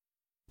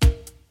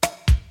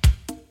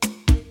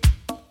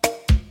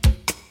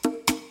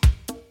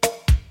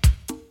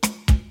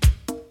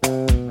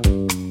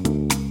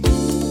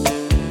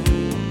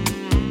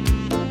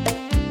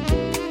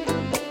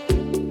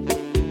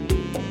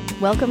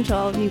Welcome to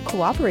all of you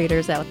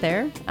cooperators out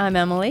there. I'm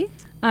Emily.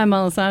 I'm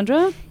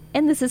Alessandra.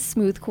 And this is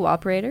Smooth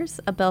Cooperators,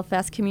 a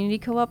Belfast Community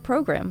Co-op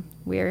program.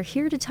 We are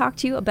here to talk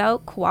to you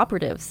about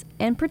cooperatives,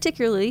 and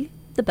particularly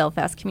the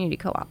Belfast Community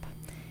Co-op.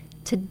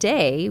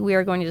 Today, we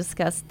are going to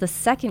discuss the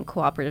second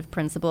cooperative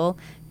principle,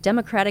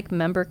 democratic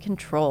member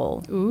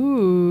control.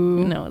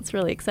 Ooh. No, it's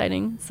really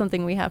exciting.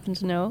 Something we happen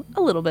to know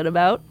a little bit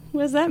about.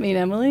 What does that mean,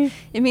 Emily?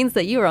 It means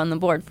that you were on the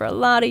board for a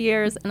lot of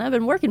years, and I've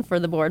been working for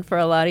the board for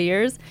a lot of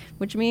years,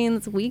 which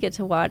means we get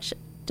to watch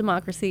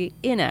democracy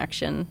in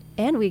action,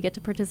 and we get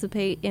to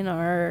participate in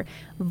our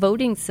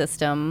voting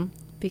system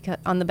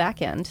on the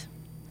back end.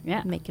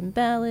 Yeah. Making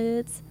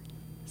ballots.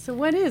 So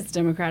what is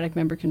democratic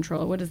member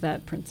control? What is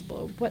that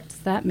principle? What does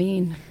that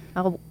mean?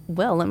 Oh,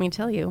 well, let me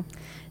tell you.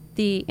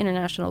 The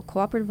International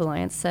Cooperative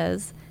Alliance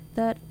says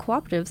that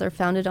cooperatives are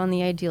founded on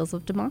the ideals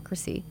of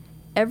democracy.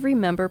 Every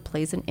member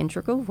plays an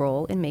integral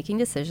role in making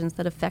decisions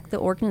that affect the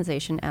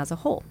organization as a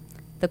whole.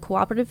 The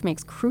cooperative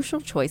makes crucial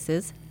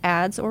choices,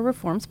 adds or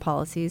reforms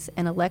policies,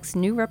 and elects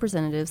new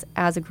representatives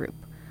as a group.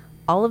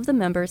 All of the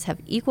members have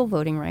equal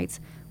voting rights,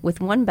 with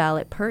one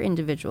ballot per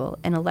individual,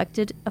 and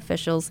elected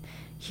officials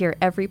hear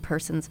every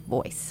person's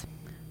voice.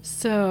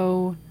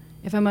 So,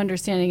 if I'm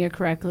understanding it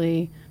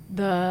correctly,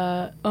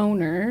 the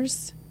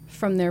owners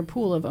from their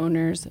pool of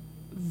owners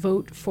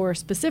vote for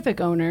specific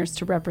owners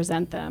to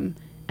represent them,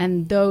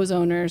 and those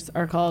owners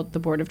are called the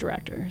board of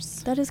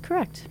directors. That is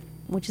correct,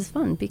 which is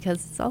fun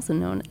because it's also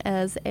known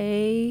as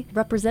a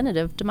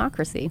representative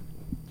democracy.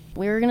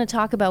 We're going to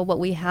talk about what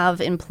we have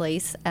in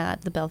place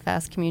at the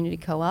Belfast Community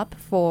Co-op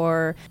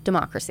for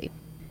democracy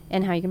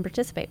and how you can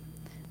participate.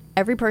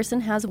 Every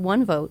person has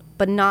one vote,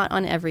 but not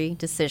on every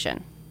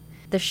decision.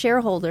 The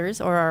shareholders,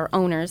 or our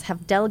owners,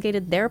 have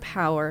delegated their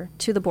power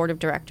to the board of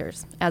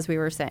directors, as we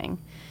were saying,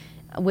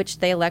 which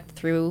they elect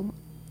through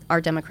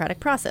our democratic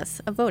process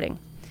of voting.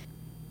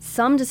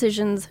 Some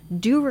decisions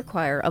do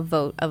require a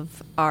vote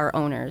of our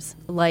owners,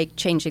 like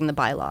changing the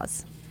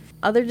bylaws.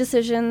 Other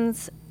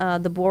decisions,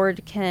 the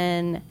board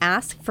can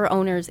ask for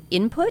owners'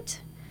 input.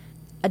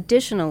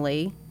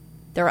 Additionally,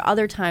 there are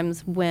other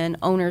times when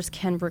owners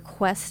can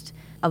request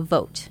a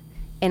vote.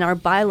 And our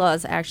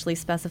bylaws actually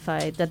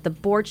specify that the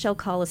board shall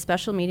call a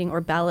special meeting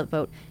or ballot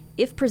vote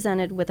if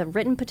presented with a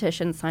written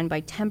petition signed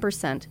by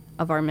 10%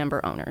 of our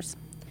member owners.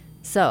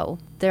 So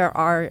there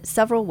are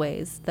several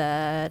ways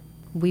that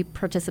we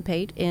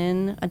participate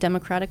in a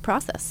democratic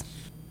process.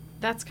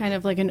 That's kind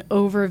of like an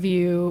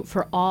overview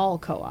for all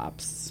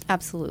co-ops.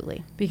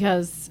 Absolutely.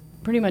 Because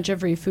pretty much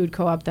every food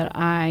co-op that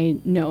I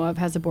know of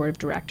has a board of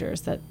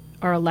directors that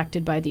are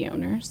elected by the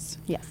owners.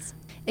 Yes.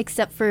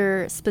 Except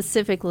for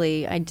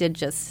specifically, I did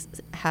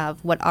just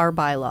have what our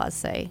bylaws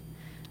say.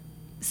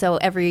 So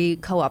every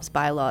co-op's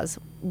bylaws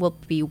will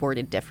be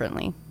worded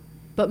differently.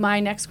 But my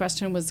next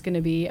question was going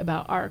to be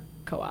about our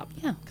co-op.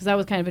 Yeah. Because that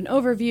was kind of an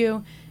overview.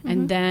 Mm-hmm.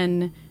 And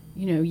then,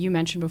 you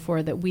mentioned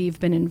before that we've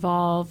been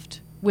involved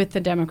with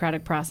the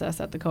democratic process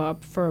at the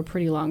co-op for a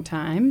pretty long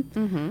time.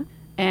 Mm-hmm.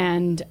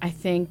 And I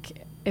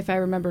think, if I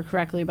remember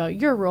correctly about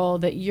your role,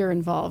 that you're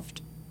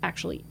involved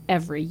actually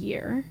every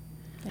year.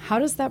 How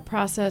does that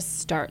process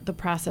start, the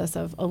process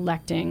of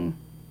electing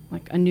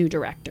like a new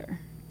director?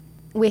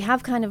 We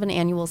have kind of an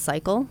annual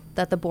cycle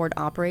that the board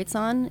operates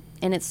on,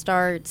 and it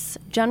starts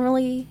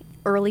generally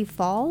early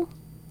fall.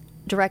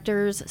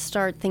 Directors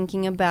start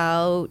thinking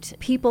about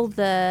people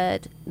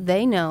that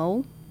they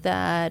know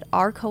that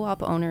are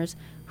co-op owners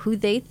who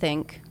they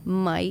think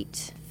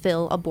might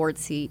fill a board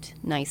seat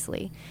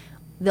nicely.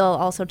 They'll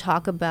also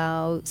talk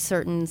about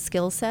certain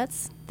skill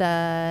sets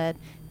that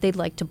they'd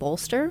like to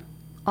bolster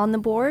on the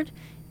board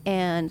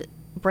and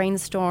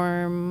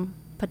brainstorm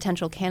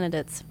potential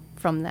candidates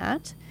from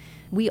that.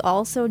 We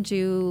also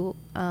do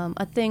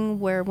a thing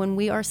where when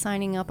we are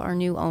signing up our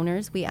new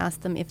owners, we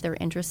ask them if they're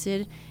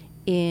interested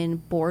in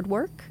board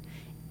work.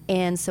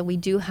 And so we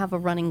do have a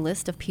running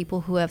list of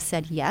people who have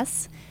said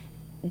yes.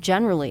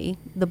 Generally,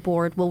 the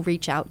board will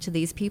reach out to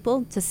these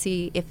people to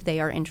see if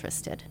they are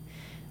interested.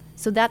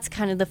 So that's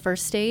kind of the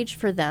first stage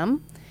for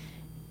them.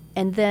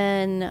 And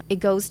then it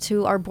goes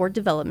to our board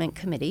development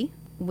committee,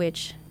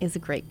 which is a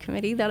great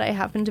committee that I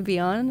happen to be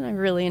on. I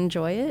really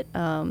enjoy it.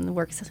 It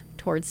works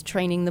towards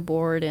training the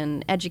board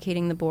and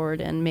educating the board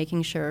and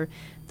making sure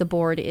the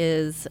board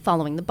is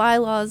following the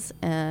bylaws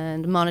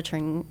and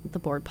monitoring the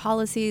board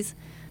policies.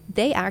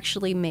 They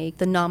actually make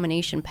the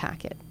nomination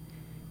packet.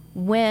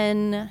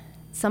 When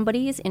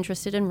somebody is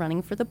interested in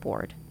running for the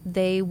board,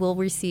 they will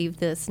receive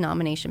this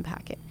nomination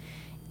packet.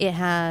 It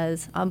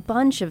has a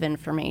bunch of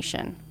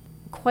information,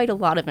 quite a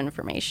lot of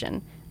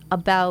information,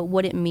 about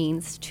what it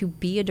means to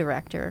be a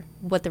director,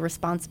 what the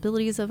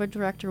responsibilities of a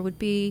director would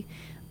be,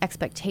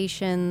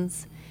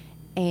 expectations,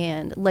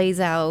 and lays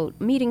out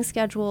meeting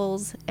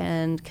schedules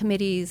and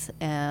committees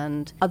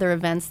and other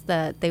events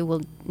that they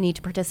will need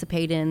to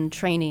participate in,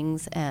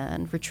 trainings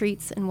and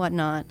retreats and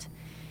whatnot.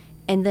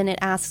 And then it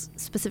asks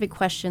specific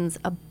questions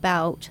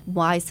about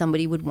why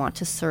somebody would want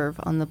to serve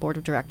on the board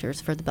of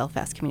directors for the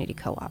Belfast Community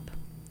Co-op.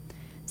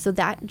 So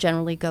that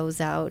generally goes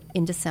out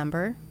in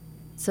December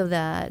so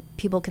that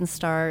people can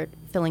start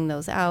filling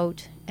those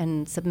out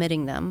and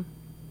submitting them.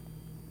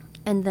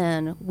 And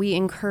then we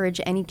encourage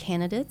any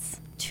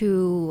candidates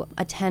to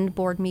attend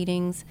board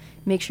meetings,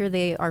 make sure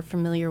they are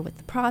familiar with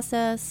the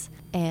process,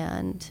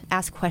 and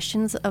ask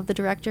questions of the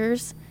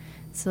directors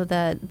so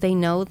that they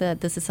know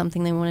that this is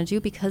something they want to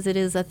do, because it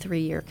is a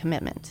 3-year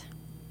commitment.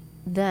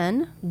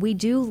 Then we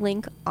do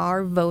link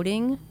our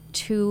voting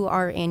to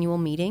our annual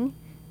meeting.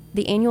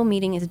 The annual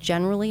meeting is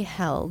generally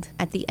held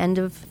at the end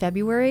of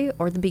February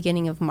or the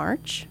beginning of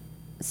March.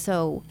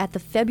 So at the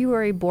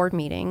February board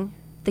meeting,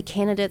 the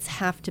candidates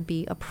have to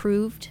be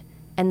approved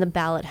and the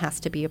ballot has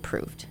to be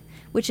approved,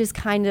 which is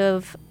kind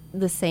of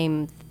the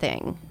same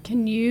thing.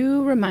 Can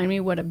you remind me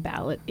what a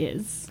ballot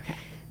is?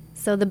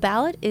 So the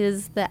ballot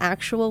is the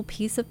actual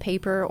piece of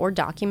paper or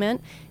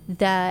document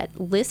that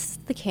lists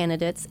the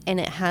candidates, and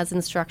it has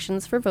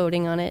instructions for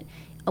voting on it.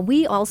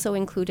 We also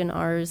include in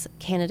ours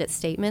candidate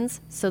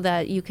statements so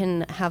that you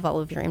can have all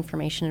of your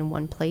information in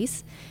one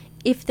place.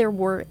 If there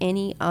were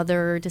any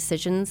other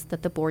decisions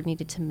that the board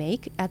needed to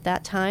make at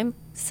that time,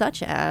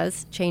 such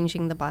as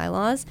changing the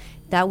bylaws,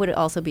 that would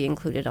also be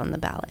included on the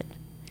ballot.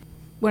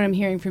 What I'm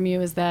hearing from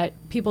you is that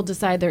people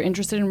decide they're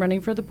interested in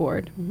running for the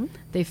board. Mm-hmm.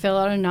 They fill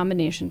out a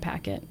nomination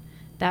packet.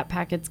 That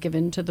packet's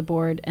given to the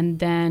board, and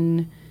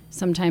then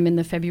sometime in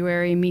the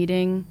February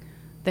meeting,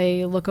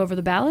 they look over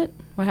the ballot.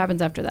 What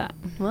happens after that?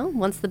 Well,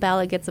 once the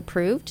ballot gets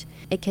approved,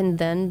 it can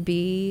then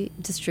be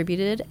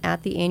distributed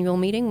at the annual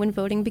meeting when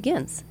voting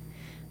begins.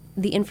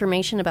 The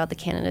information about the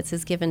candidates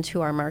is given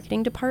to our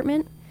marketing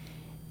department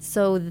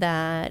so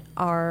that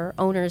our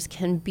owners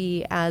can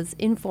be as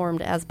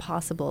informed as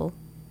possible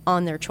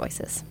on their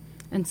choices.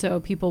 And so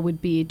people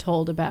would be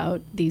told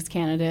about these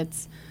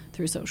candidates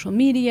through social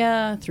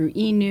media, through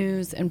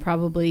e-news, and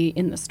probably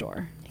in the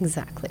store.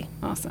 Exactly.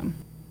 Awesome.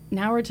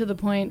 Now we're to the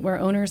point where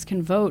owners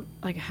can vote.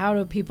 Like, how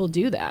do people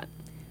do that?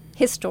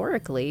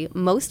 Historically,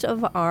 most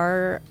of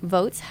our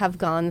votes have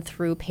gone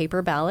through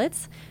paper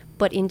ballots,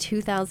 but in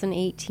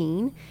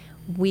 2018,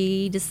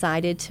 we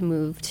decided to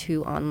move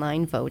to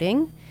online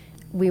voting.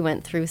 We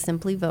went through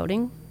Simply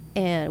Voting,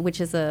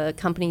 which is a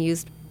company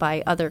used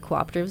by other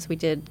cooperatives. We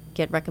did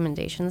get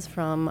recommendations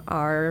from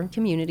our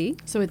community.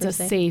 So it's a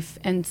safe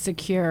and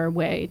secure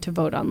way to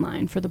vote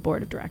online for the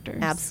board of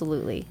directors.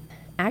 Absolutely.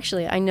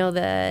 Actually, I know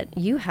that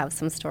you have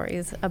some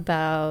stories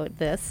about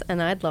this,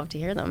 and I'd love to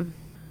hear them.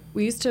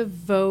 We used to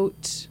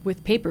vote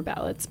with paper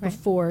ballots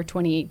before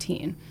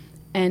 2018.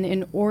 And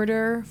in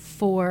order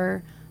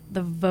for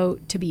the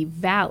vote to be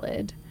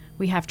valid,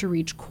 we have to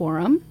reach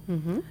quorum.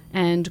 Mm-hmm.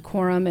 And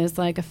quorum is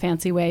like a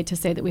fancy way to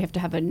say that we have to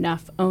have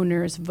enough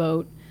owners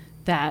vote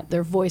that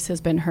their voice has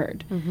been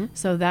heard. Mm-hmm.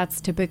 So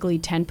that's typically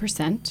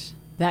 10%.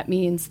 That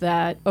means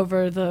that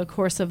over the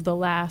course of the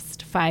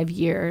last 5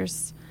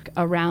 years,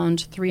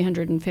 around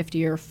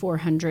 350 or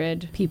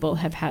 400 people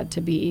have had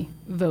to be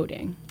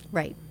voting.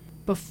 Right.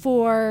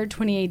 Before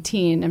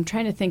 2018, I'm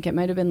trying to think, it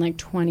might have been like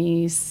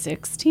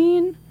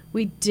 2016,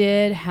 we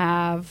did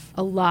have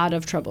a lot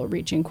of trouble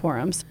reaching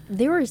quorums.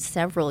 There were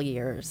several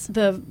years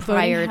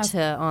prior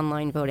to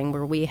online voting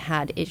where we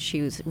had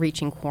issues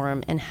reaching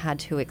quorum and had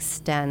to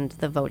extend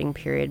the voting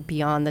period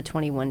beyond the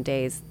 21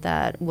 days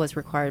that was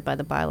required by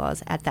the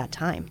bylaws at that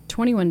time.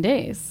 21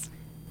 days?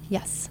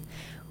 Yes.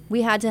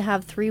 We had to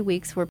have 3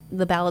 weeks where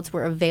the ballots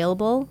were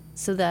available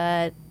so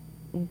that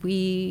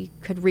we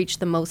could reach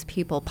the most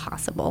people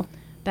possible.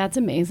 That's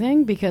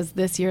amazing, because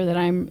this year that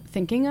I'm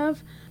thinking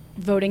of,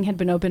 voting had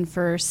been open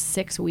for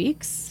 6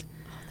 weeks.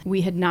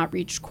 We had not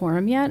reached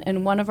quorum yet,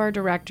 and one of our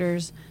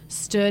directors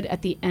stood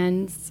at the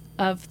ends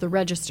of the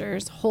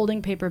registers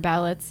holding paper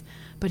ballots,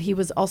 but he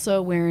was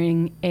also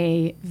wearing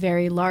a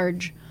very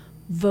large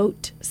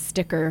vote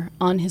sticker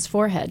on his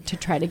forehead to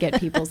try to get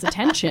people's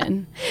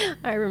attention.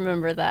 I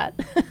remember that.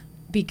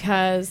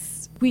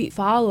 Because we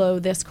follow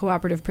this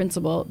cooperative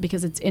principle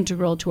because it's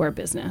integral to our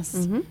business.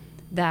 Mm-hmm.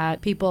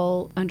 That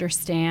people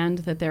understand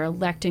that they're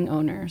electing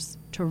owners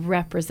to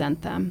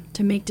represent them,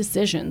 to make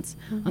decisions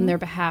on their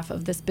behalf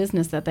of this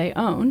business that they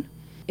own.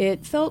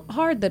 It felt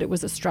hard that it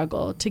was a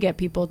struggle to get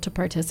people to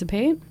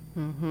participate.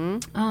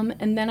 Mm-hmm.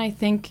 And then I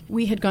think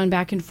we had gone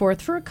back and forth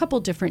for a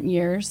couple different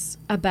years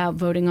about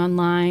voting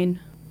online.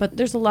 But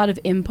there's a lot of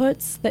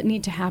inputs that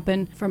need to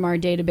happen from our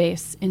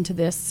database into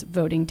this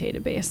voting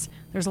database.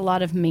 There's a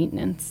lot of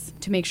maintenance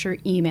to make sure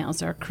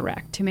emails are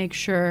correct, to make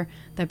sure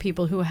that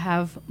people who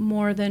have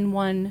more than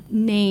one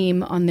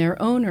name on their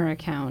owner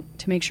account,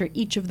 to make sure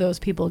each of those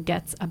people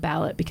gets a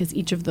ballot, because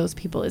each of those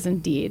people is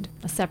indeed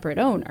a separate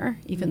owner,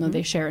 even though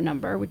they share a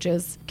number, which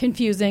is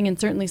confusing and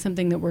certainly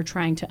something that we're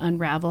trying to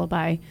unravel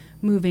by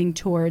moving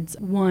towards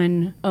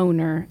one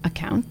owner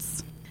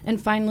accounts. And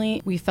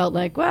finally, we felt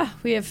like, well,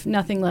 we have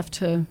nothing left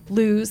to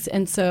lose.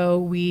 And so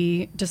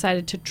we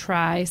decided to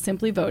try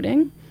Simply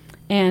Voting.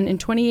 And in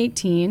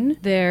 2018,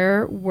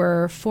 there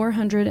were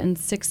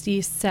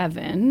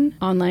 467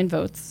 online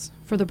votes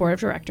for the board of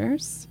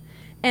directors.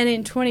 And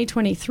in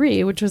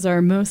 2023, which was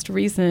our most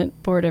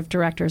recent board of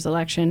directors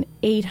election,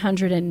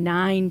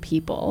 809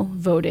 people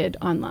voted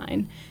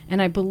online.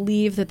 And I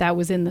believe that that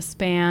was in the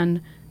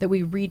span that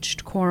we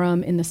reached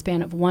quorum in the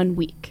span of 1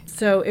 week.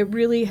 So it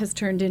really has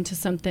turned into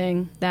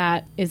something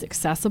that is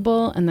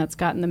accessible and that's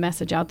gotten the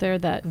message out there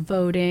that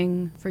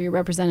voting for your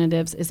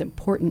representatives is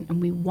important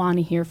and we want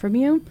to hear from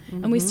you.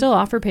 Mm-hmm. And we still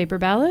offer paper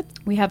ballots.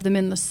 We have them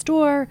in the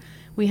store.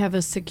 We have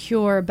a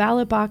secure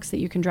ballot box that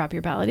you can drop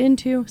your ballot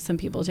into. Some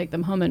people take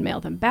them home and mail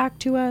them back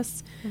to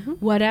us. Mm-hmm.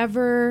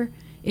 Whatever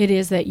it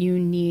is that you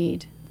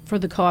need for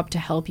the co-op to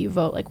help you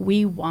vote. Like,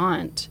 we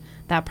want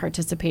that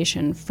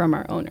participation from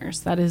our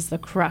owners. That is the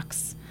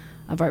crux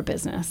of our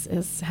business,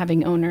 is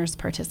having owners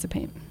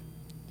participate.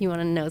 You want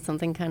to know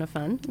something kind of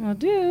fun? I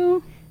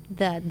do.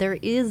 That there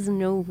is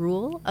no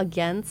rule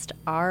against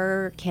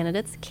our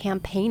candidates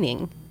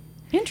campaigning.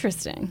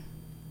 Interesting.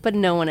 But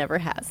no one ever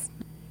has.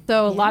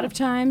 So a lot of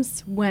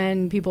times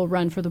when people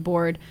run for the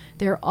board,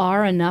 there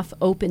are enough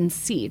open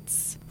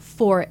seats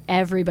for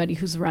everybody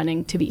who's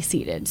running to be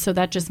seated. So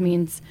that just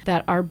means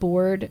that our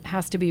board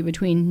has to be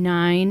between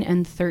 9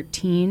 and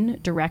 13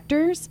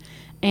 directors.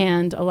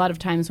 And a lot of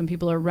times when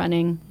people are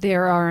running,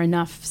 there are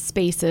enough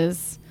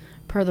spaces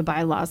per the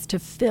bylaws to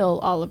fill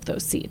all of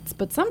those seats.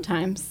 But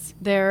sometimes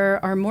there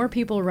are more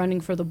people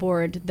running for the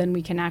board than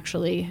we can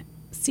actually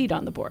seat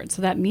on the board.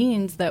 So that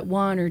means that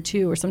 1 or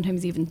 2 or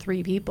sometimes even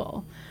 3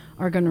 people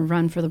are going to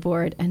run for the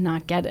board and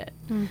not get it.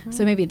 Mm-hmm.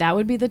 So maybe that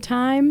would be the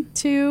time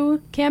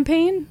to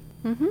campaign.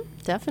 Mm-hmm.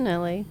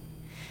 Definitely.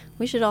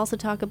 We should also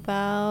talk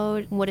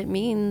about what it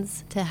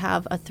means to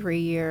have a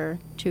 3-year,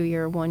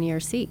 2-year, 1-year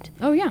seat.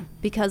 Oh, yeah.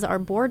 Because our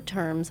board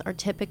terms are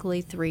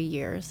typically 3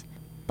 years.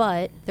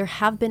 But there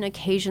have been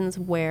occasions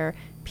where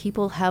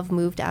people have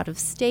moved out of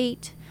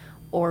state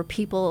or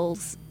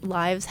people's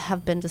lives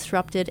have been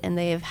disrupted and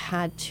they have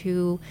had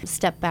to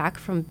step back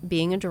from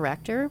being a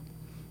director.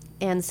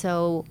 And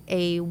so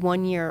a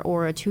 1-year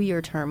or a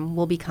 2-year term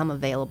will become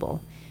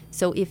available.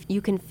 So if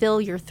you can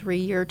fill your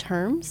 3-year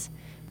terms,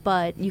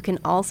 but you can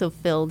also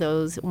fill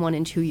those 1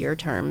 and 2-year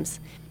terms.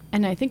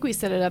 And I think we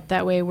set it up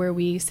that way where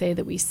we say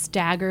that we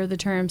stagger the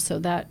terms so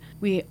that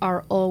we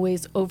are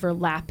always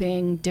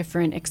overlapping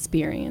different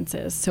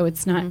experiences. So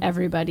it's not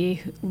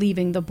everybody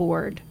leaving the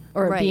board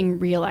or being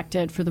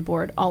reelected for the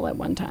board all at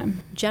one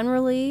time.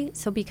 Generally,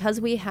 so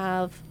because we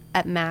have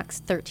at max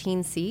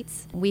 13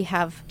 seats, we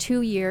have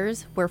 2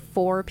 years where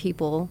 4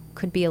 people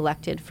could be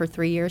elected for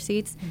 3-year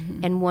seats,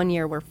 and 1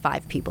 year where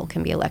 5 people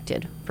can be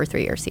elected for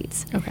 3-year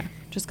seats. Okay,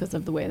 just because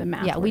of the way the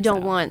math Yeah, we works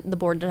don't out. want the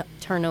board to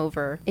turn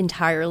over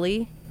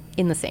entirely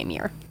in the same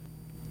year.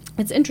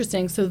 It's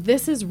interesting. So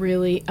this is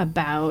really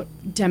about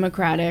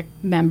democratic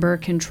member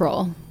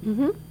control,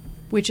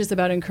 which is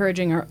about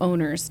encouraging our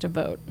owners to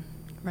vote.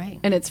 Right.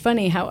 And it's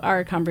funny how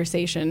our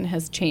conversation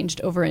has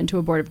changed over into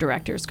a board of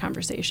directors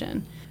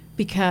conversation,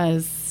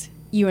 because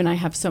you and I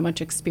have so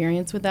much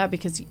experience with that,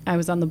 because I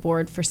was on the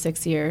board for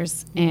 6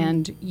 years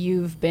and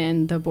you've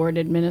been the board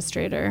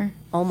administrator.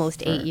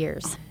 Almost 8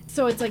 years.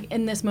 So it's like,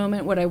 in this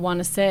moment, what I want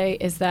to say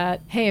is that,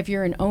 hey, if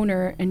you're an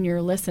owner and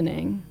you're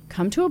listening,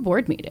 come to a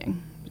board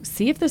meeting.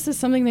 See if this is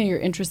something that you're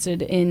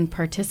interested in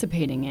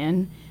participating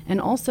in.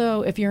 And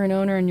also, if you're an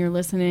owner and you're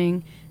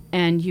listening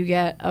and you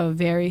get a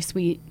very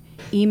sweet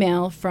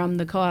email from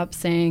the co-op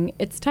saying,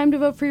 it's time to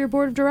vote for your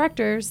board of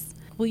directors,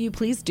 will you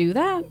please do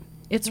that?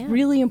 It's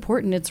really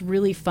important. It's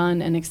really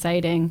fun and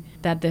exciting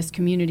that this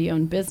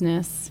community-owned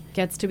business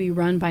gets to be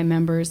run by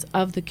members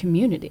of the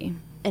community.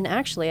 And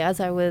actually, as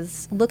I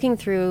was looking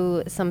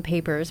through some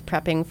papers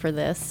prepping for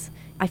this,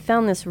 I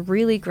found this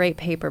really great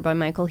paper by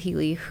Michael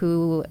Healy,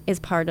 who is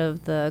part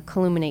of the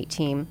Colluminate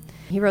team.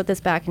 He wrote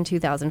this back in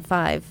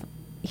 2005.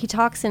 He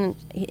talks in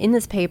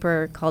this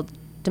paper called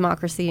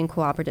Democracy and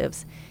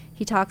Cooperatives.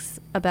 He talks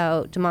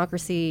about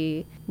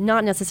democracy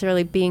not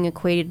necessarily being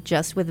equated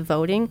just with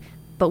voting,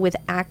 but with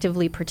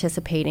actively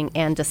participating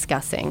and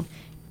discussing.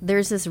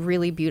 There's this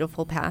really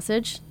beautiful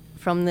passage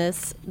from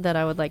this that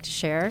I would like to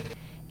share.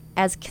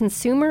 As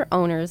consumer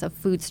owners of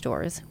food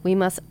stores, we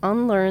must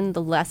unlearn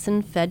the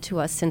lesson fed to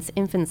us since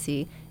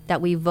infancy that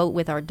we vote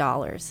with our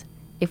dollars.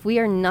 If we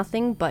are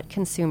nothing but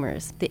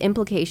consumers, the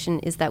implication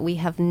is that we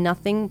have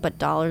nothing but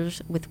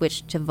dollars with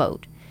which to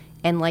vote.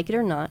 And like it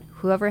or not,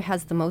 whoever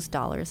has the most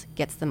dollars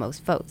gets the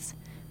most votes.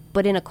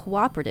 But in a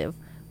cooperative,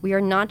 we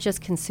are not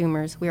just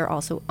consumers, we are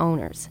also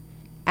owners.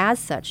 As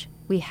such,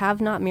 we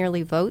have not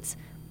merely votes,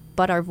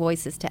 but our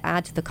voices to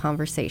add to the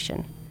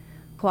conversation.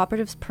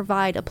 Cooperatives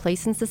provide a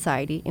place in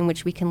society in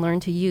which we can learn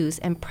to use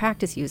and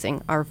practice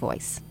using our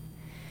voice.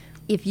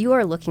 If you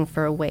are looking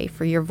for a way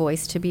for your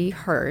voice to be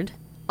heard,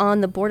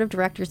 on the Board of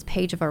Directors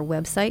page of our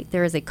website,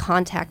 there is a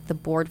Contact the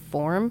Board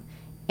form,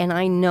 and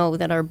I know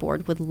that our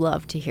board would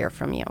love to hear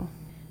from you.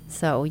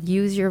 So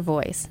use your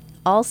voice.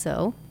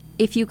 Also,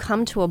 if you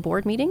come to a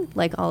board meeting,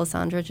 like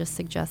Alessandra just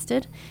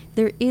suggested,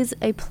 there is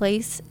a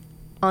place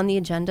on the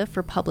agenda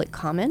for public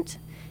comment.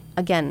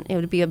 Again, it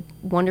would be a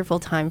wonderful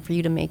time for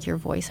you to make your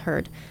voice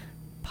heard.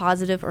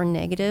 Positive or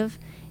negative,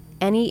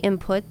 any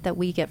input that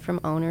we get from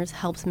owners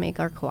helps make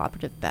our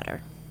cooperative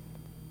better.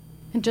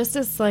 And just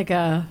as like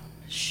a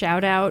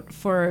shout out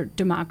for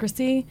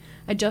democracy.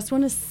 I just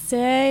want to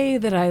say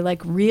that I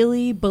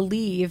really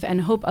believe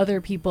and hope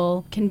other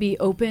people can be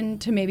open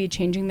to maybe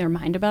changing their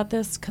mind about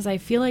this, because I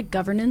feel like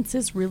governance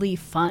is really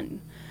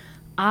fun.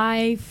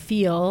 I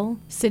feel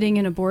sitting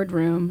in a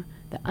boardroom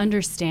that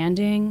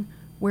understanding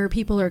where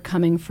people are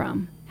coming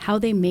from, how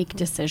they make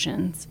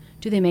decisions.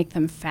 Do they make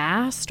them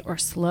fast or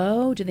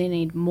slow? Do they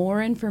need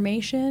more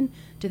information?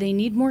 Do they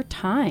need more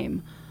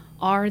time?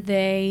 Are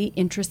they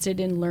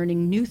interested in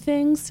learning new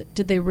things?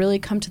 Did they really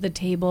come to the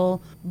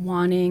table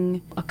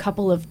wanting a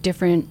couple of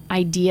different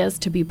ideas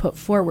to be put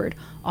forward?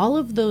 All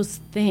of those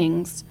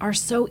things are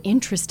so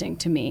interesting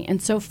to me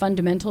and so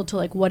fundamental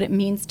to what it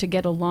means to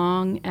get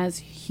along as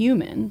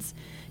humans.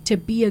 To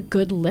be a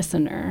good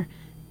listener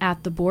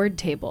at the board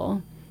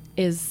table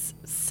is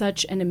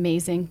such an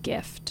amazing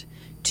gift.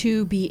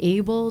 To be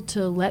able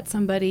to let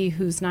somebody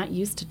who's not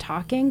used to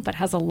talking but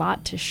has a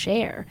lot to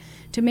share,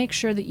 to make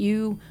sure that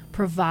you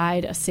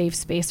provide a safe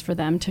space for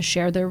them to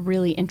share their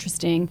really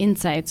interesting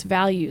insights,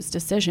 values,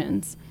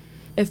 decisions.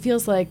 It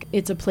feels like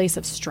it's a place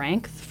of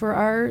strength for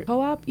our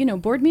co-op.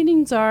 Board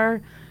meetings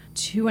are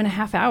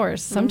 2.5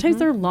 hours. Sometimes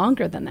they're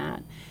longer than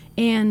that.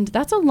 And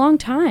that's a long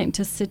time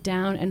to sit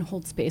down and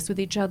hold space with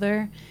each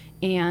other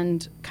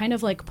and kind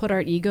of put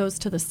our egos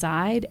to the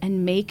side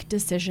and make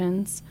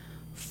decisions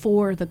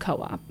for the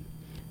co-op,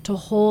 to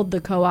hold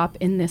the co-op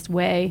in this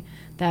way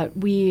that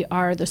we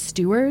are the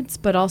stewards,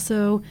 but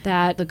also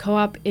that the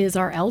co-op is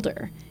our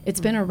elder. It's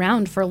been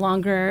around for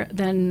longer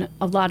than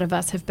a lot of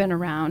us have been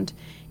around.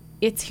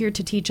 It's here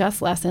to teach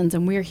us lessons,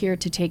 and we're here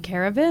to take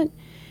care of it.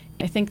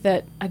 I think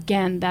that,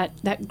 again,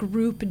 that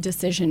group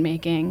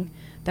decision-making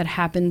that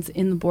happens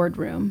in the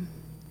boardroom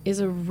is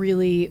a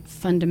really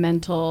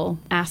fundamental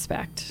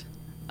aspect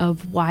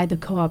of why the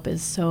co-op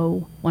is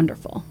so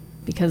wonderful.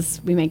 Because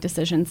we make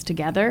decisions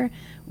together.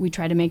 We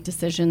try to make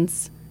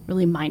decisions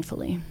really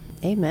mindfully.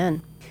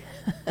 Amen.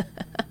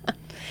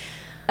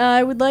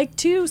 I would like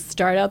to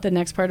start out the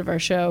next part of our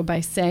show by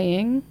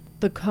saying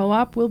the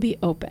co-op will be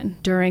open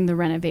during the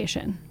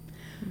renovation.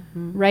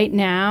 Right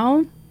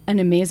now, an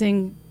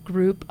amazing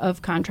group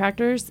of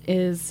contractors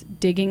is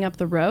digging up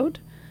the road.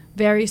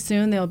 Very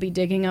soon, they'll be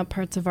digging up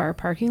parts of our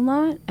parking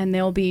lot, and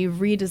they'll be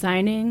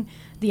redesigning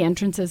the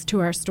entrances to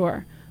our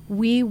store.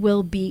 We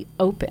will be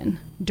open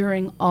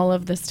during all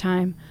of this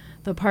time.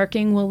 The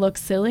parking will look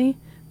silly.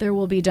 There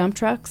will be dump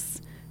trucks.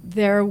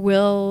 There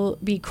will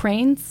be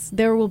cranes.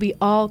 There will be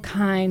all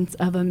kinds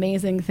of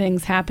amazing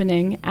things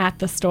happening at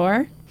the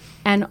store.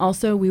 And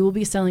also, we will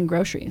be selling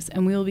groceries,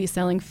 and we will be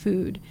selling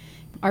food.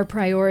 Our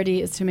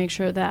priority is to make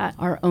sure that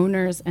our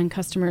owners and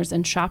customers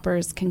and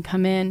shoppers can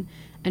come in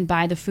and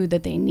buy the food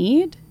that they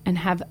need and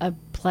have a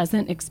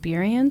pleasant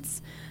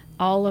experience.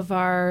 All of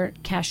our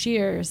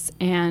cashiers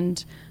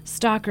and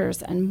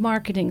stockers and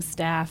marketing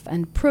staff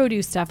and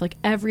produce staff,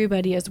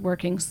 everybody is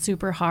working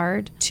super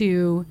hard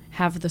to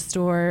have the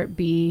store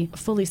be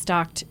fully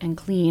stocked and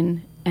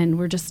clean, and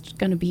we're just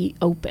going to be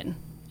open.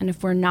 And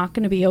if we're not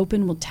going to be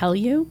open, we'll tell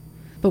you,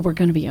 but we're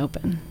going to be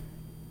open.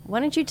 Why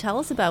don't you tell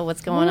us about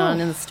what's going on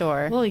in the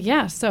store? Well,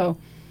 yeah, so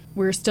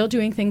we're still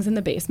doing things in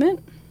the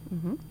basement.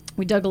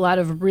 We dug a lot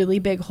of really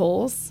big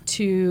holes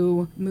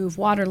to move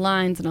water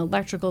lines and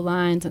electrical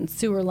lines and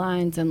sewer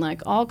lines and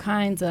all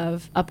kinds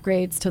of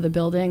upgrades to the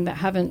building that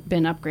haven't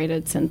been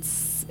upgraded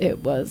since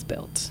it was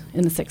built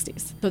in the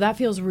 60s. So that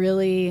feels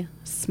really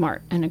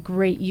smart, and a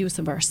great use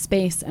of our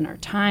space and our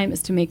time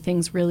is to make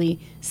things really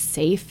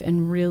safe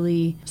and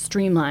really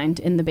streamlined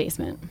in the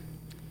basement.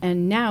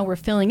 And now we're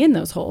filling in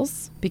those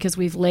holes because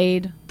we've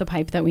laid the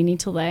pipe that we need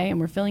to lay, and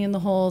we're filling in the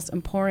holes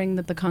and pouring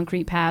the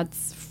concrete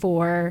pads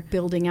for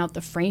building out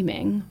the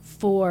framing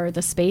for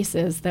the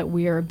spaces that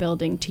we are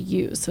building to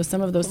use. So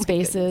some of those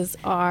spaces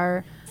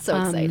are so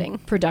exciting.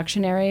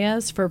 Production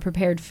areas for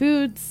prepared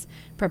foods,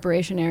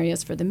 preparation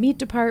areas for the meat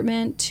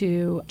department,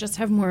 to just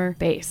have more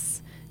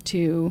space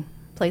to...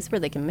 place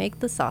where they can make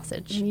the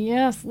sausage.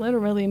 Yes,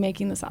 literally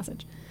making the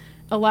sausage.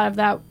 A lot of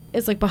that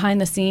is behind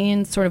the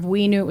scenes, sort of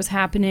we knew it was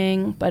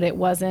happening, but it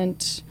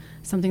wasn't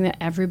something that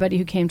everybody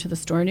who came to the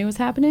store knew was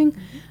happening.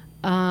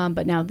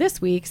 But now this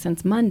week,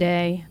 since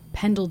Monday,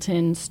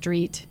 Pendleton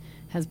Street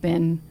has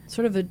been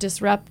sort of a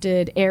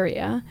disrupted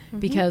area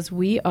because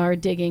we are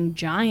digging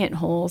giant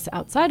holes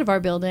outside of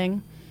our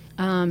building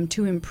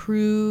to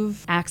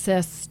improve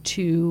access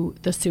to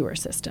the sewer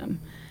system.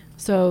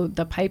 So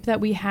the pipe that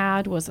we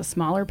had was a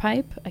smaller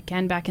pipe.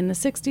 Again, back in the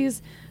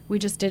 60s, we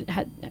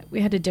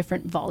had a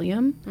different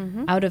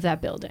volume out of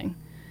that building.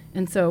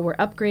 And so we're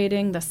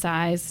upgrading the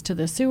size to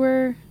the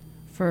sewer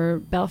for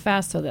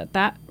Belfast so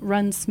that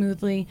runs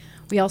smoothly.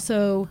 We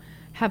also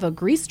have a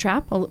grease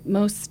trap.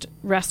 Most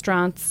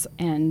restaurants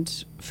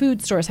and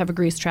food stores have a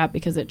grease trap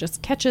because it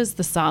just catches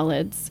the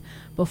solids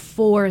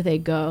before they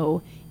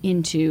go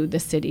into the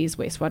city's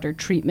wastewater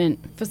treatment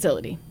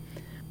facility.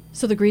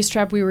 So the grease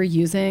trap we were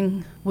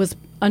using was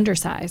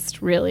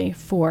undersized, really,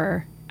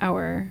 for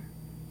our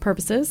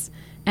purposes.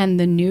 And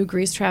the new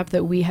grease trap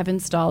that we have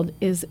installed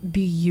is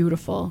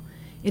beautiful.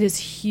 It is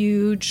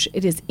huge.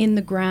 It is in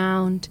the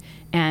ground,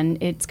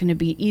 and it's going to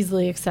be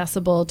easily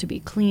accessible to be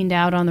cleaned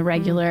out on the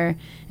regular.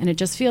 And it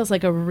just feels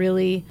like a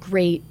really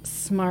great,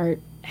 smart,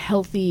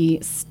 healthy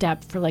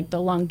step for like the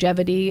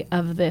longevity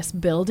of this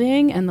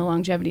building and the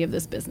longevity of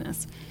this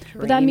business.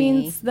 But that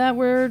means that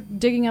we're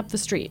digging up the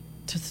street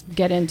to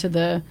get into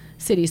the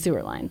city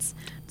sewer lines.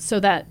 So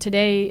that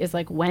today is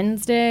like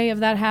Wednesday of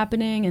that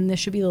happening, and this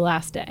should be the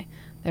last day.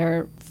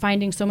 They're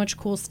finding so much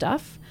cool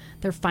stuff.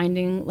 They're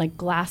finding like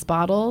glass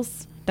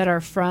bottles that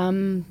are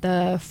from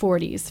the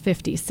 40s,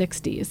 50s,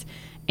 60s.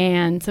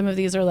 And some of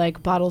these are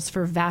like bottles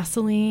for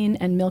Vaseline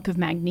and milk of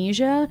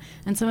magnesia.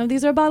 And some of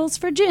these are bottles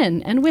for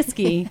gin and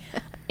whiskey.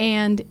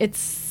 And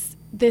it's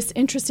this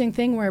interesting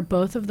thing where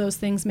both of those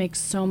things make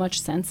so much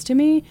sense to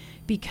me,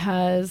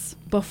 because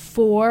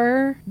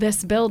before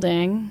this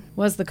building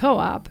was the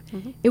co-op,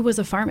 it was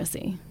a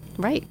pharmacy.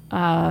 Right.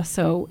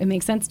 So it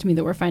makes sense to me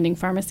that we're finding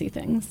pharmacy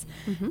things.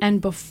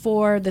 And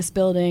before this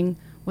building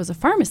was a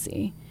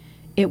pharmacy,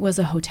 it was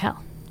a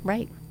hotel.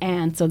 Right.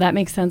 And so that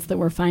makes sense that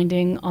we're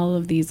finding all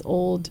of these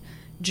old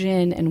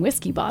gin and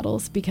whiskey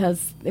bottles,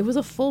 because it was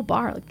a full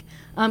bar.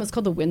 It's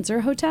called the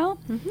Windsor Hotel.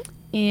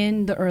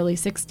 In the early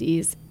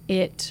 60s,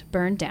 it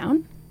burned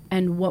down.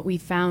 And what we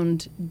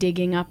found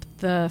digging up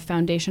the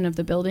foundation of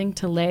the building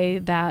to lay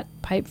that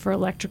pipe for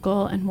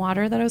electrical and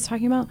water that I was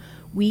talking about,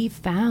 we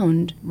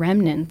found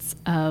remnants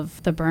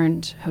of the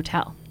burned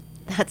hotel.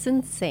 That's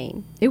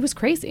insane. It was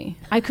crazy.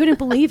 I couldn't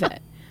believe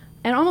it.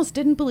 And almost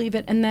didn't believe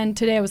it. And then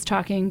today I was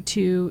talking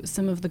to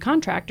some of the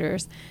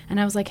contractors, and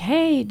I was like,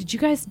 hey, did you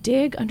guys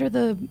dig under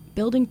the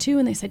building too?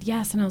 And they said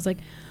yes. And I was like,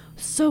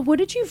 so what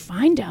did you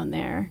find down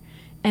there?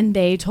 And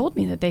they told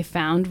me that they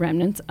found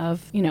remnants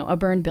of, a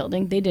burned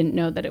building. They didn't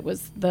know that it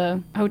was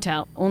the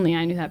hotel. Only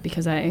I knew that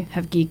because I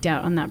have geeked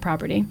out on that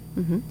property.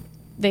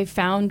 They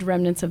found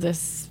remnants of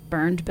this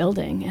burned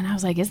building. And I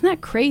was like, isn't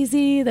that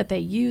crazy that they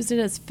used it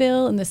as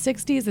fill in the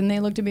 60s? And they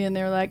looked at me and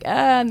they were like,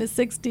 in the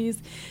 60s,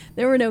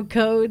 there were no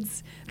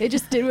codes. They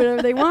just did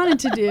whatever they wanted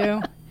to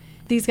do.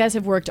 These guys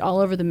have worked all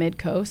over the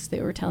mid-coast.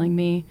 They were telling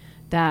me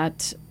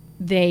that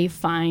they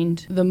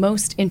find the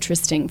most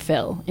interesting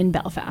fill in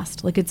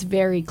Belfast. Like, it's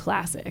very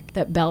classic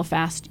that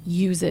Belfast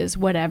uses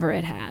whatever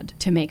it had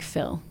to make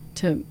fill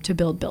to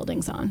build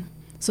buildings on.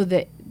 So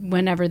that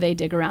whenever they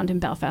dig around in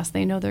Belfast,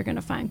 they know they're going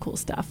to find cool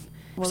stuff.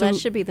 Well, that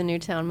should be the new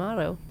town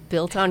motto.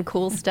 Built on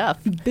cool stuff.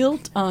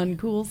 Built on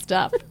cool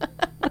stuff.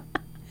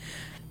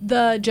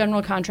 The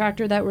general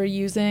contractor that we're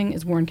using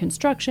is Warren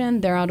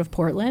Construction. They're out of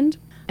Portland.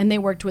 And they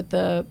worked with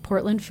the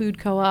Portland Food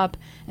Co-op,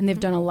 and they've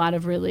done a lot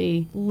of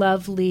really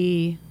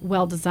lovely,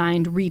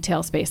 well-designed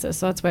retail spaces.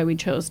 So that's why we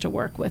chose to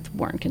work with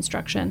Warren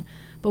Construction.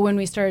 But when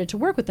we started to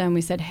work with them,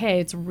 we said, hey,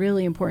 it's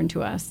really important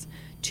to us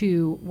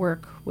to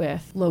work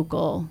with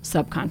local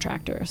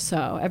subcontractors.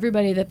 So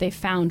everybody that they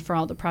found for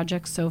all the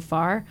projects so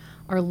far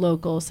are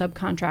local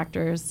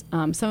subcontractors.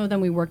 Some of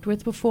them we worked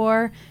with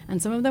before,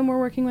 and some of them we're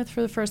working with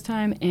for the first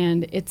time,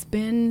 and it's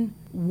been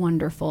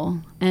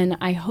wonderful. And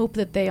I hope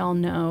that they all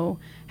know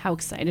how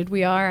excited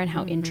we are and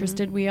how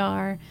interested we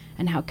are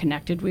and how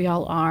connected we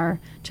all are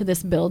to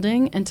this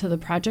building and to the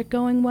project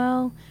going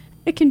well.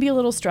 It can be a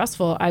little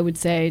stressful, I would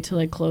say, to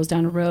like close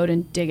down a road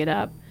and dig it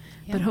up.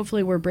 Yeah. But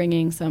hopefully we're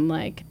bringing some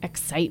like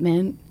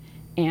excitement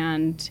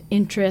and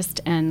interest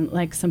and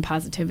like some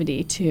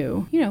positivity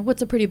to,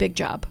 what's a pretty big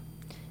job.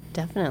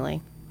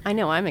 Definitely. I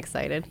know, I'm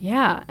excited.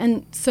 Yeah.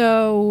 And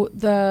so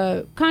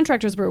the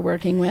contractors we're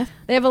working with,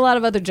 they have a lot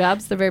of other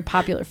jobs. They're very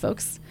popular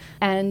folks.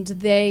 And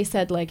they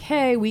said like,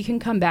 hey, we can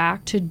come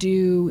back to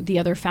do the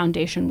other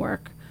foundation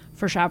work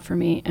for Shop For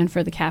Me and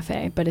for the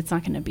cafe, but it's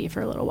not going to be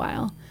for a little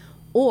while.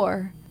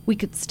 Or we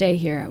could stay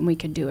here and we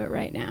could do it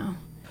right now.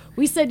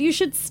 We said, you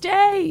should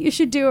stay. You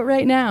should do it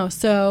right now.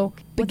 So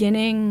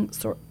beginning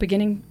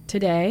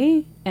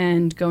today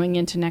and going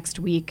into next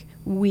week,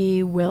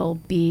 we will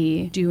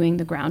be doing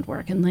the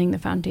groundwork and laying the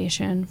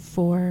foundation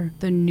for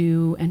the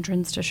new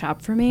entrance to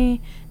Shop For Me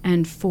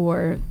and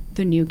for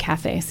the new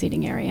cafe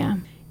seating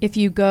area. If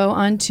you go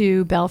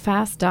onto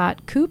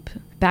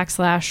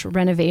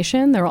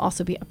belfast.coop/renovation, there will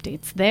also be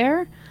updates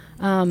there.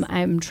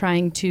 I'm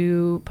trying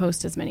to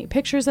post as many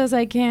pictures as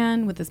I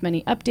can with as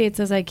many updates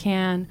as I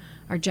can.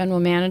 Our general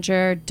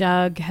manager,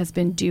 Doug, has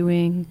been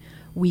doing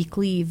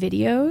weekly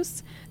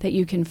videos that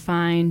you can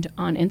find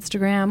on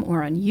Instagram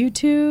or on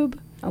YouTube,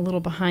 a little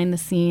behind the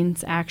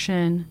scenes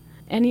action.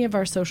 Any of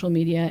our social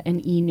media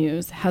and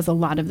e-news has a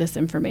lot of this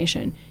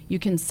information. You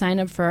can sign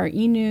up for our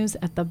e-news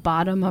at the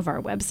bottom of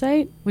our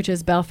website, which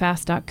is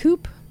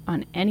belfast.coop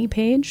on any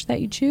page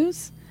that you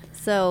choose.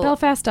 So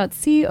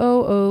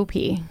belfast.coop.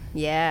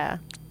 Yeah,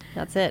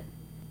 that's it.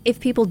 If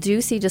people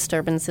do see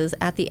disturbances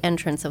at the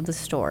entrance of the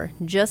store,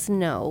 just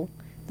know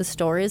the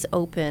store is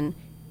open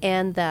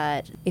and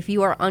that if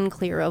you are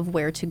unclear of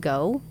where to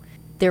go,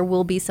 there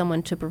will be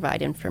someone to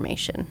provide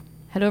information.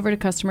 Head over to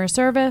customer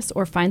service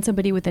or find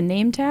somebody with a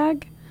name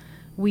tag.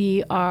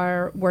 We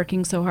are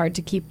working so hard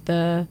to keep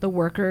the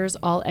workers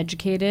all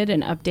educated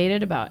and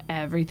updated about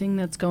everything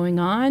that's going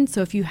on.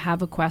 So if you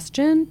have a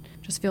question,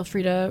 just feel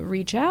free to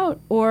reach out,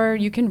 or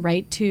you can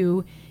write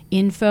to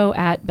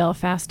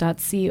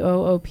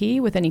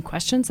info@belfast.coop with any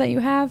questions that you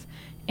have,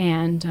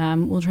 and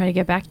we'll try to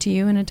get back to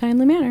you in a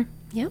timely manner.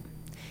 Yep.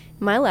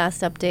 My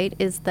last update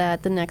is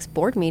that the next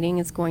board meeting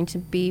is going to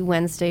be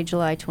Wednesday,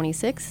 July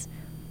 26th.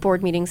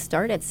 Board meetings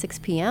start at 6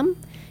 p.m.,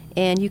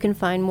 and you can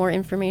find more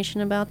information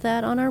about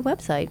that on our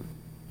website.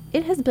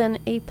 It has been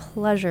a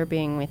pleasure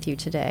being with you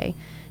today.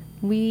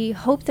 We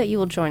hope that you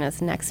will join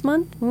us next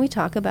month when we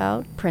talk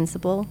about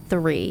Principle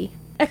 3.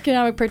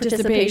 Economic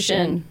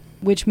participation,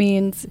 which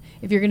means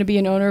if you're going to be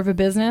an owner of a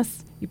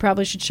business, you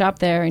probably should shop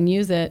there and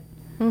use it,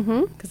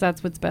 because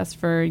that's what's best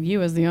for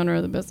you as the owner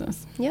of the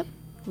business. Yep.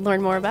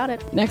 Learn more about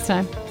it Next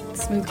time.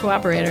 Smooth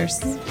Cooperators.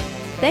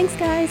 Thanks,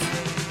 guys.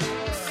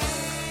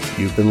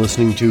 You've been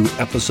listening to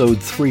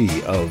Episode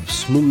 3 of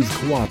Smooth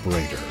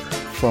Cooperator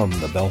from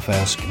the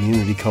Belfast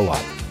Community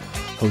Co-op,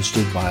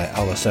 hosted by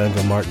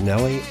Alessandra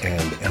Martinelli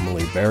and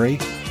Emily Berry,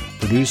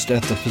 produced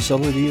at the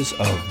facilities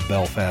of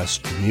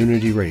Belfast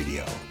Community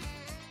Radio.